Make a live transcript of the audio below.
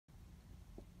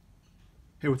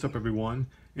Hey, what's up everyone?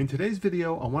 In today's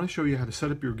video, I want to show you how to set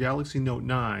up your Galaxy Note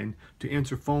 9 to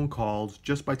answer phone calls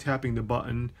just by tapping the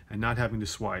button and not having to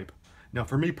swipe. Now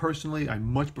for me personally, I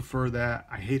much prefer that.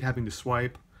 I hate having to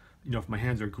swipe. You know, if my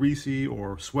hands are greasy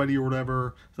or sweaty or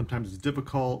whatever, sometimes it's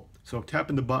difficult. So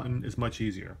tapping the button is much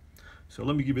easier. So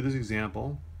let me give you this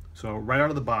example. So right out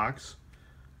of the box,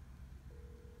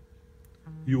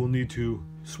 you will need to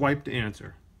swipe to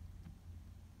answer.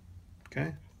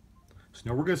 Okay? So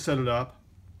now we're going to set it up.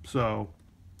 So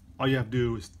all you have to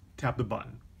do is tap the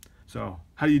button. So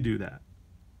how do you do that?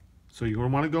 So you're going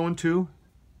to want to go into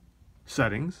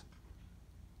settings.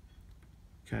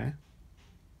 Okay.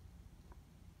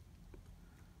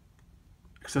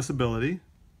 Accessibility.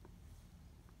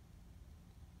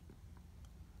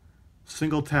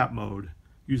 Single tap mode.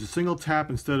 Use a single tap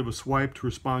instead of a swipe to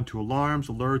respond to alarms,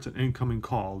 alerts, and incoming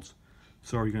calls.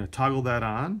 So you're going to toggle that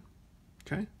on.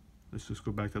 Okay. Let's just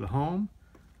go back to the home.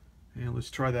 And let's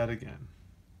try that again.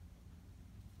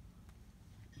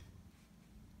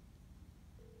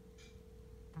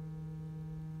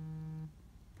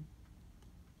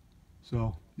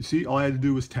 So you see, all I had to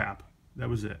do was tap. That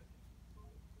was it.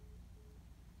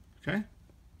 Okay?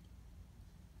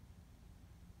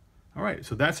 All right,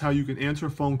 so that's how you can answer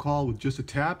a phone call with just a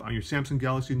tap on your Samsung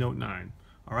Galaxy Note 9.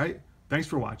 All right, thanks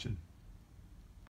for watching.